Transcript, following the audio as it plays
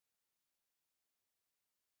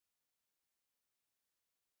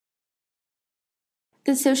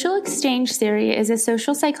The social exchange theory is a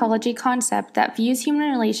social psychology concept that views human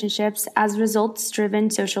relationships as results-driven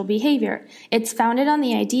social behavior. It's founded on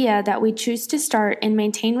the idea that we choose to start and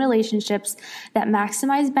maintain relationships that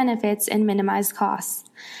maximize benefits and minimize costs.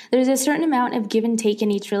 There's a certain amount of give and take in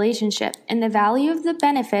each relationship, and the value of the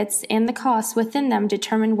benefits and the costs within them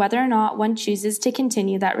determine whether or not one chooses to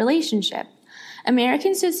continue that relationship.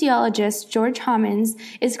 American sociologist George Homans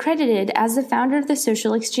is credited as the founder of the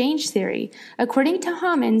social exchange theory. According to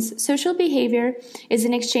Homans, social behavior is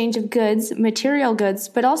an exchange of goods, material goods,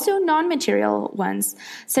 but also non-material ones,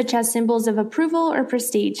 such as symbols of approval or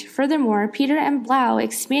prestige. Furthermore, Peter M. Blau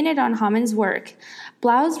expanded on Homans' work.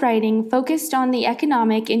 Blau's writing focused on the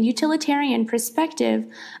economic and utilitarian perspective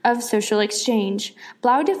of social exchange.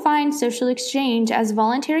 Blau defined social exchange as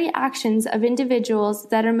voluntary actions of individuals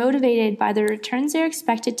that are motivated by the returns they are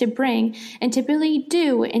expected to bring and typically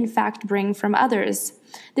do, in fact, bring from others.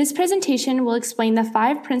 This presentation will explain the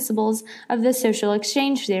 5 principles of the social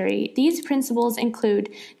exchange theory. These principles include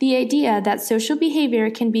the idea that social behavior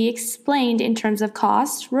can be explained in terms of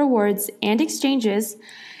costs, rewards, and exchanges.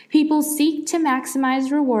 People seek to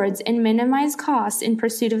maximize rewards and minimize costs in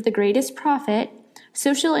pursuit of the greatest profit.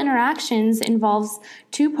 Social interactions involves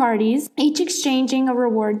 2 parties, each exchanging a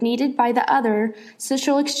reward needed by the other.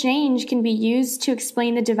 Social exchange can be used to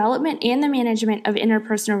explain the development and the management of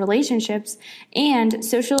interpersonal relationships, and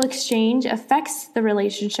social exchange affects the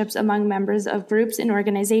relationships among members of groups and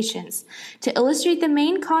organizations. To illustrate the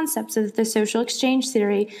main concepts of the social exchange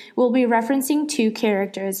theory, we'll be referencing 2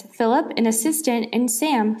 characters, Philip, an assistant, and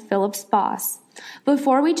Sam, Philip's boss.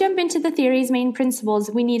 Before we jump into the theory's main principles,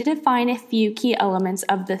 we need to define a few key elements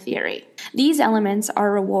of the theory. These elements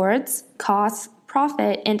are rewards, costs,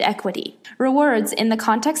 profit, and equity. Rewards, in the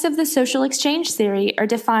context of the social exchange theory, are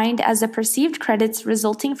defined as the perceived credits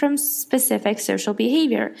resulting from specific social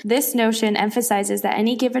behavior. This notion emphasizes that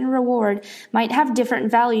any given reward might have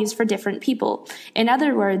different values for different people. In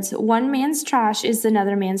other words, one man's trash is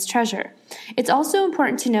another man's treasure. It's also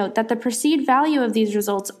important to note that the perceived value of these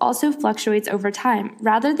results also fluctuates over time.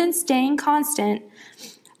 Rather than staying constant,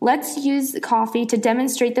 let's use coffee to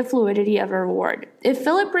demonstrate the fluidity of a reward. If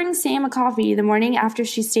Philip brings Sam a coffee the morning after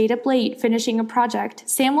she stayed up late finishing a project,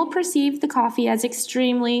 Sam will perceive the coffee as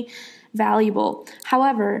extremely valuable.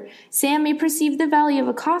 However, Sam may perceive the value of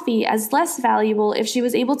a coffee as less valuable if she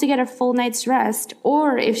was able to get a full night's rest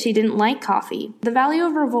or if she didn't like coffee. The value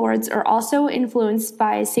of rewards are also influenced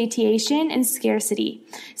by satiation and scarcity.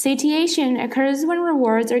 Satiation occurs when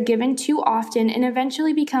rewards are given too often and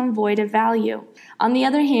eventually become void of value. On the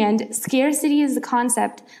other hand, scarcity is the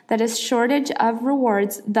concept that a shortage of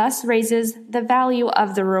rewards thus raises the value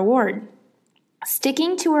of the reward.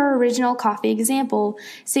 Sticking to our original coffee example,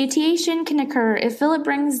 satiation can occur if Philip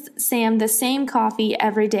brings Sam the same coffee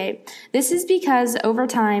every day. This is because over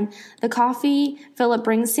time, the coffee Philip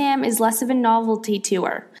brings Sam is less of a novelty to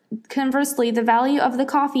her. Conversely, the value of the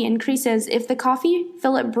coffee increases if the coffee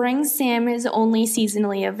Philip brings Sam is only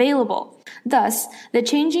seasonally available. Thus, the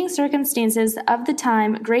changing circumstances of the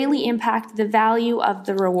time greatly impact the value of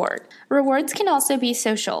the reward. Rewards can also be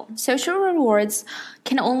social. Social rewards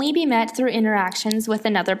can only be met through interactions with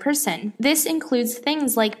another person. This includes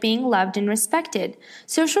things like being loved and respected.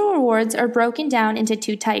 Social rewards are broken down into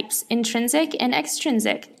 2 types, intrinsic and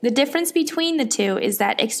extrinsic. The difference between the 2 is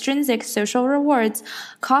that extrinsic social rewards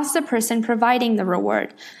cost the person providing the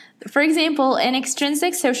reward. For example, an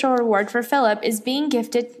extrinsic social reward for Philip is being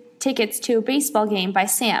gifted tickets to a baseball game by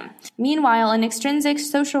Sam. Meanwhile, an extrinsic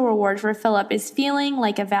social reward for Philip is feeling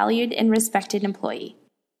like a valued and respected employee.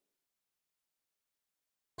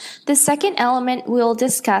 The second element we'll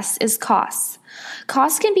discuss is costs.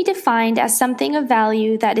 Costs can be defined as something of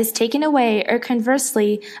value that is taken away, or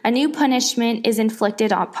conversely, a new punishment is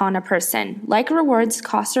inflicted upon a person. Like rewards,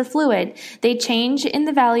 costs are fluid. They change in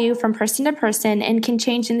the value from person to person and can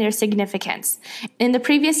change in their significance. In the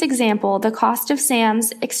previous example, the cost of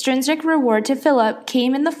Sam's extrinsic reward to Philip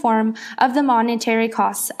came in the form of the monetary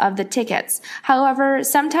costs of the tickets. However,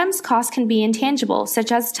 sometimes costs can be intangible,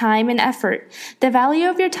 such as time and effort. The value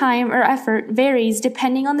of your time or effort varies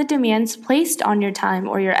depending on the demands placed on your time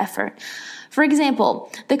or your effort. For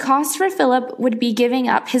example, the cost for Philip would be giving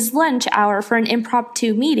up his lunch hour for an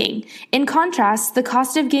impromptu meeting. In contrast, the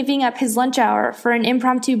cost of giving up his lunch hour for an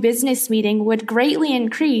impromptu business meeting would greatly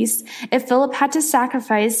increase if Philip had to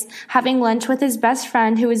sacrifice having lunch with his best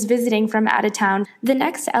friend who is visiting from out of town. The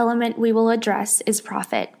next element we will address is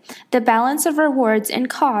profit. The balance of rewards and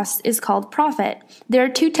costs is called profit. There are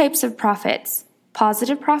 2 types of profits.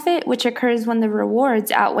 positive profit, which occurs when the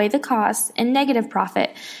rewards outweigh the costs, and negative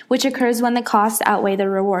profit, which occurs when the costs outweigh the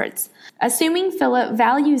rewards. Assuming Philip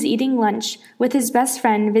values eating lunch with his best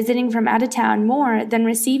friend visiting from out of town more than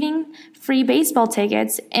receiving free baseball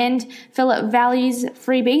tickets, and Philip values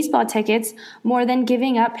free baseball tickets more than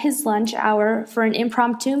giving up his lunch hour for an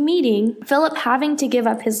impromptu meeting, Philip having to give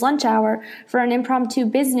up his lunch hour for an impromptu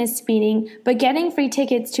business meeting but getting free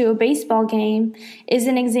tickets to a baseball game is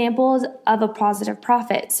an example of a positive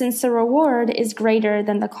profit, since the reward is greater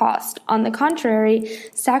than the cost. On the contrary,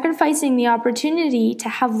 sacrificing the opportunity to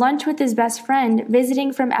have lunch with his best friend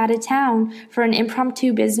visiting from out of town for an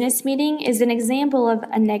impromptu business meeting is an example of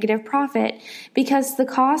a negative profit because the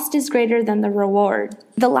cost is greater than the reward.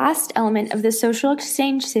 The last element of the social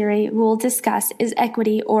exchange theory we'll discuss is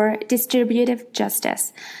equity or distributive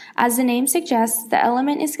justice. As the name suggests, the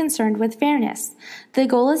element is concerned with fairness. The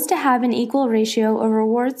goal is to have an equal ratio of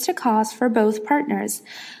rewards to costs for both partners.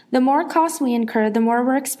 The more costs we incur, the more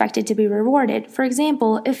we're expected to be rewarded. For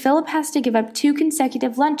example, if Philip has to give up 2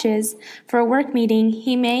 consecutive lunches for a work meeting,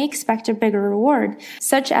 he may expect a bigger reward,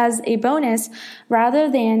 such as a bonus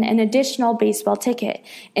rather than an additional baseball ticket.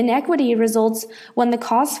 Inequity results when the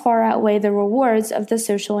costs far outweigh the rewards of the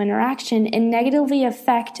social interaction and negatively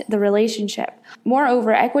affect the relationship.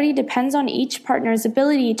 Moreover, equity depends on each partner's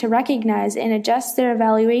ability to recognize and adjust their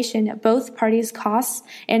evaluation of both parties' costs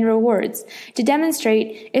and rewards. To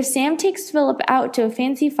demonstrate, if Sam takes Philip out to a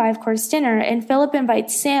fancy 5-course dinner and Philip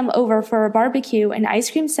invites Sam over for a barbecue and ice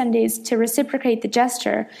cream sundaes to reciprocate the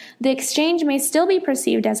gesture, the exchange may still be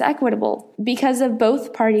perceived as equitable because of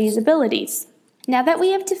both parties' abilities. Now that we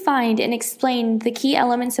have defined and explained the key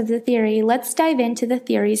elements of the theory, let's dive into the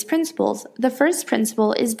theory's principles. The first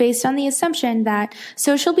principle is based on the assumption that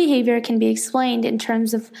social behavior can be explained in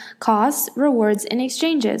terms of costs, rewards, and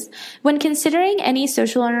exchanges. When considering any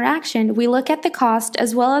social interaction, we look at the cost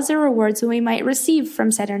as well as the rewards we might receive from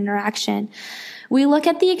said interaction. We look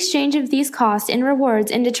at the exchange of these costs and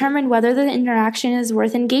rewards and determine whether the interaction is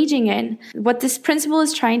worth engaging in. What this principle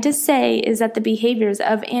is trying to say is that the behaviors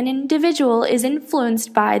of an individual is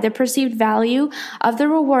influenced by the perceived value of the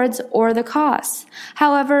rewards or the costs.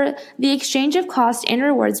 However, the exchange of costs and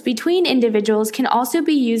rewards between individuals can also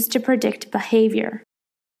be used to predict behavior.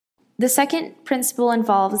 The second principle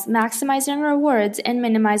involves maximizing rewards and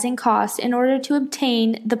minimizing costs in order to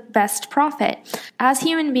obtain the best profit. As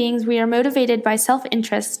human beings, we are motivated by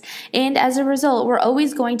self-interest, and as a result, we're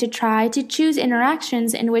always going to try to choose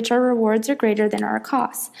interactions in which our rewards are greater than our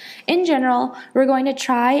costs. In general, we're going to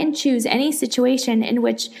try and choose any situation in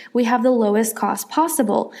which we have the lowest cost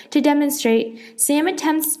possible. To demonstrate, Sam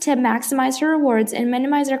attempts to maximize her rewards and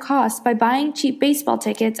minimize her costs by buying cheap baseball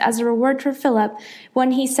tickets as a reward for Philip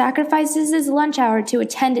when he sacrifices his lunch hour to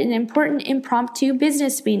attend an important impromptu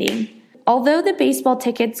business meeting. Although the baseball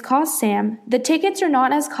tickets cost Sam, the tickets are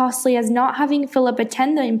not as costly as not having Philip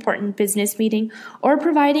attend the important business meeting or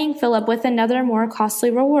providing Philip with another more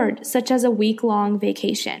costly reward, such as a week-long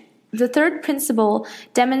vacation. The third principle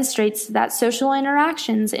demonstrates that social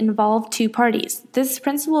interactions involve 2 parties. This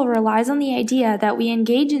principle relies on the idea that we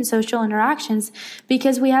engage in social interactions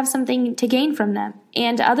because we have something to gain from them,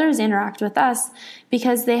 and others interact with us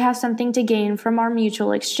because they have something to gain from our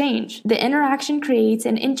mutual exchange. The interaction creates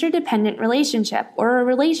an interdependent relationship, or a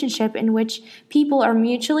relationship in which people are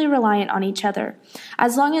mutually reliant on each other.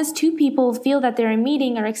 As long as 2 people feel that they are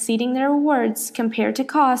meeting or exceeding their rewards compared to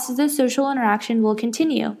costs, the social interaction will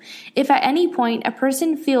continue. If at any point a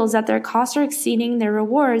person feels that their costs are exceeding their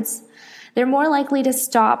rewards, they're more likely to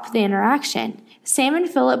stop the interaction. Sam and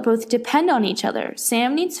Philip both depend on each other.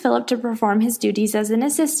 Sam needs Philip to perform his duties as an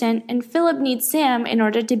assistant, and Philip needs Sam in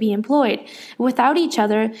order to be employed. Without each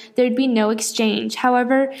other, there'd be no exchange.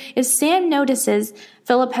 However, if Sam notices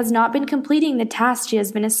Philip has not been completing the task she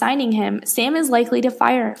has been assigning him, Sam is likely to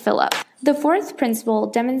fire Philip. The fourth principle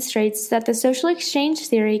demonstrates that the social exchange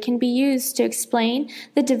theory can be used to explain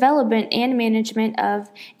the development and management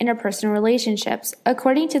of interpersonal relationships.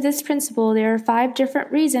 According to this principle, there are 5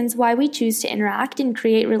 different reasons why we choose to interact and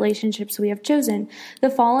create relationships we have chosen.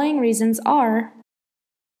 The following reasons are: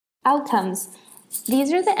 outcomes.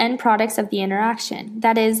 These are the end products of the interaction,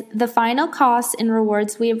 that is, the final costs and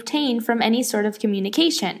rewards we obtain from any sort of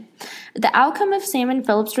communication. The outcome of Sam and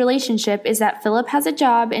Philip's relationship is that Philip has a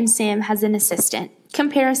job and Sam has an assistant.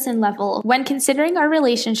 Comparison level. When considering our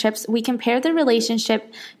relationships, we compare the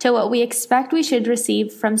relationship to what we expect we should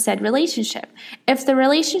receive from said relationship. If the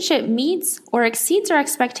relationship meets or exceeds our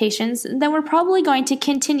expectations, then we're probably going to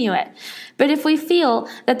continue it. But if we feel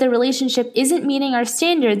that the relationship isn't meeting our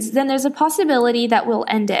standards, then there's a possibility that we'll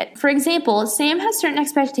end it. For example, Sam has certain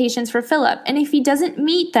expectations for Philip, and if he doesn't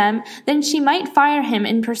meet them, then she might fire him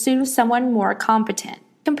in pursuit of someone more competent.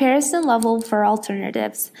 Comparison level for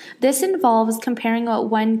alternatives. This involves comparing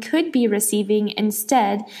what one could be receiving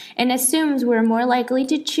instead and assumes we're more likely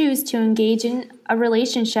to choose to engage in a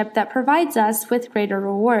relationship that provides us with greater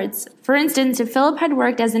rewards. For instance, if Philip had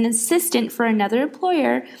worked as an assistant for another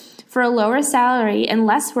employer for a lower salary and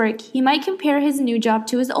less work, he might compare his new job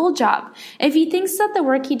to his old job. If he thinks that the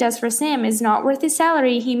work he does for Sam is not worth his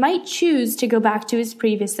salary, he might choose to go back to his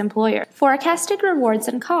previous employer. Forecasted rewards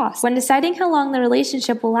and costs. When deciding how long the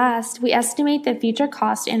relationship will last, we estimate the future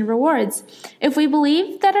cost and rewards. If we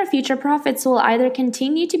believe that our future profits will either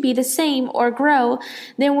continue to be the same or grow,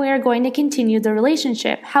 then we are going to continue the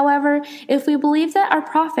relationship. However, if we believe that our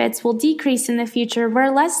profits will decrease in the future, we're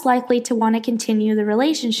less likely to want to continue the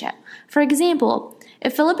relationship. For example,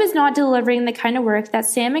 if Philip is not delivering the kind of work that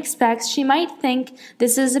Sam expects, she might think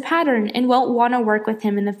this is a pattern and won't want to work with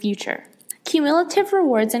him in the future. Cumulative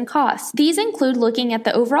rewards and costs. These include looking at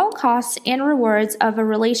the overall costs and rewards of a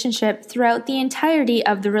relationship throughout the entirety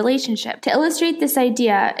of the relationship. To illustrate this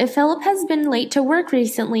idea, if Philip has been late to work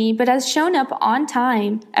recently but has shown up on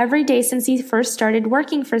time every day since he first started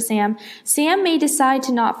working for Sam, Sam may decide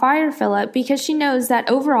to not fire Philip because she knows that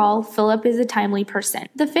overall Philip is a timely person.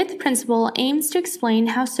 The fifth principle aims to explain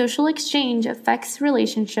how social exchange affects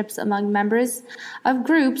relationships among members of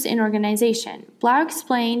groups in organization. Blau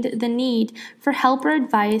explained the need for help or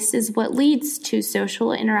advice is what leads to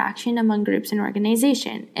social interaction among groups and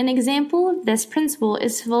organization. An example of this principle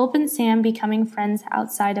is Philip and Sam becoming friends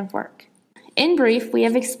outside of work. In brief, we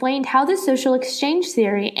have explained how the social exchange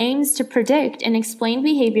theory aims to predict and explain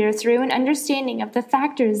behavior through an understanding of the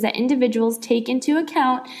factors that individuals take into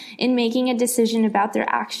account in making a decision about their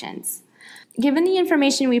actions. Given the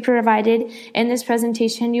information we provided in this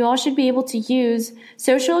presentation, you all should be able to use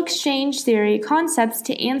social exchange theory concepts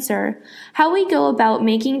to answer how we go about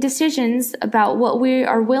making decisions about what we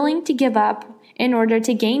are willing to give up in order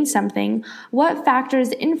to gain something, what factors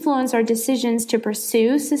influence our decisions to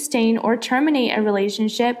pursue, sustain, or terminate a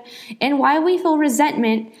relationship, and why we feel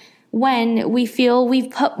resentment when we feel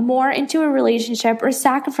we've put more into a relationship or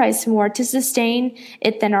sacrificed more to sustain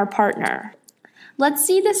it than our partner. Let's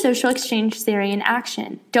see the social exchange theory in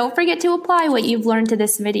action. Don't forget to apply what you've learned to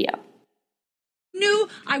this video.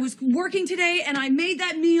 I was working today and I made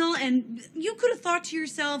that meal, and you could have thought to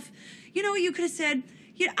yourself, you could have said,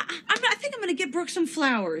 I think I'm going to get Brooke some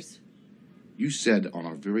flowers. You said on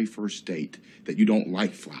our very first date that you don't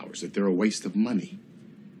like flowers, that they're a waste of money.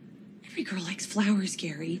 Every girl likes flowers,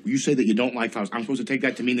 Gary. You say that you don't like flowers. I'm supposed to take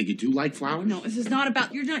that to mean that you do like flowers? No, this is not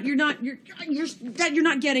about, you're not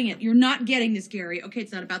getting it. You're not getting this, Gary. Okay,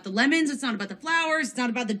 it's not about the lemons. It's not about the flowers. It's not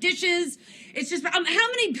about the dishes. It's just, how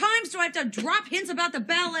many times do I have to drop hints about the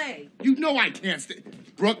ballet? You know I can't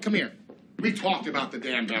Brooke, come here. We talked about the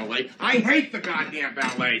damn ballet. I hate the goddamn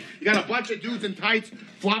ballet. You got a bunch of dudes in tights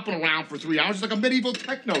flopping around for 3 hours. It's like a medieval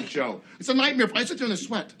techno show. It's a nightmare. I sit there in the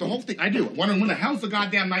sweat. The whole thing. I do. Wondering when the hell's the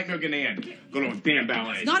goddamn nightmare gonna end? Go to a damn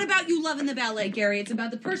ballet. It's not about you loving the ballet, Gary. It's about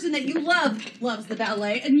the person that you love loves the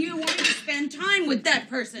ballet, and you want to spend time with that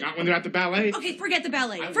person. Not when they're at the ballet? Okay, forget the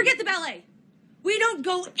ballet. Forget the ballet. We don't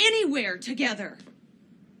go anywhere together.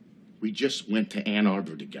 We just went to Ann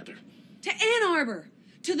Arbor together. To Ann Arbor.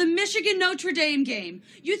 To the Michigan Notre Dame game.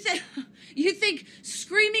 You think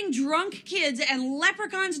screaming drunk kids and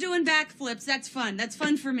leprechauns doing backflips, that's fun. That's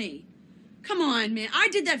fun for me. Come on, man. I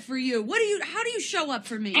did that for you. How do you show up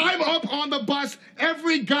for me? I'm up on the bus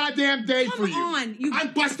every goddamn day for you. Come on.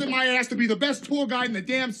 I'm busting my ass to be the best tour guide in the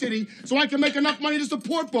damn city so I can make enough money to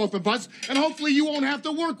support both of us, and hopefully you won't have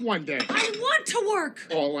to work one day. I want to work.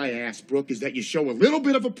 All I ask, Brooke, is that you show a little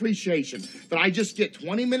bit of appreciation, that I just get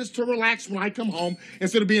 20 minutes to relax when I come home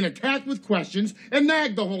instead of being attacked with questions and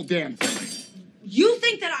nag the whole damn thing. You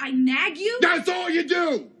think that I nag you? That's all you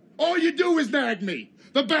do. All you do is nag me.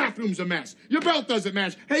 The bathroom's a mess. Your belt doesn't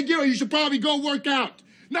match. Hey, Gary, you should probably go work out.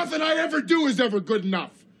 Nothing I ever do is ever good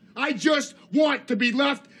enough. I just want to be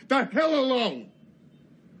left the hell alone.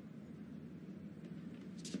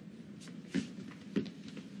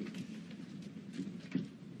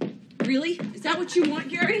 Really? Is that what you want,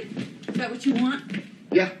 Gary? Is that what you want?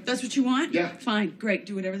 Yeah. That's what you want? Yeah. Fine, great.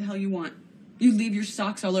 Do whatever the hell you want. You leave your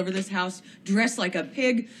socks all over this house, dress like a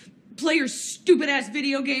pig, play your stupid-ass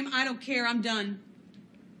video game. I don't care. I'm done.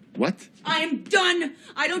 What? I am done.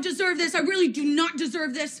 I don't deserve this. I really do not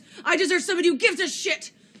deserve this. I deserve somebody who gives a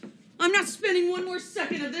shit. I'm not spending one more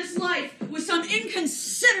second of this life with some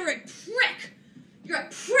inconsiderate prick. You're a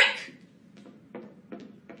prick.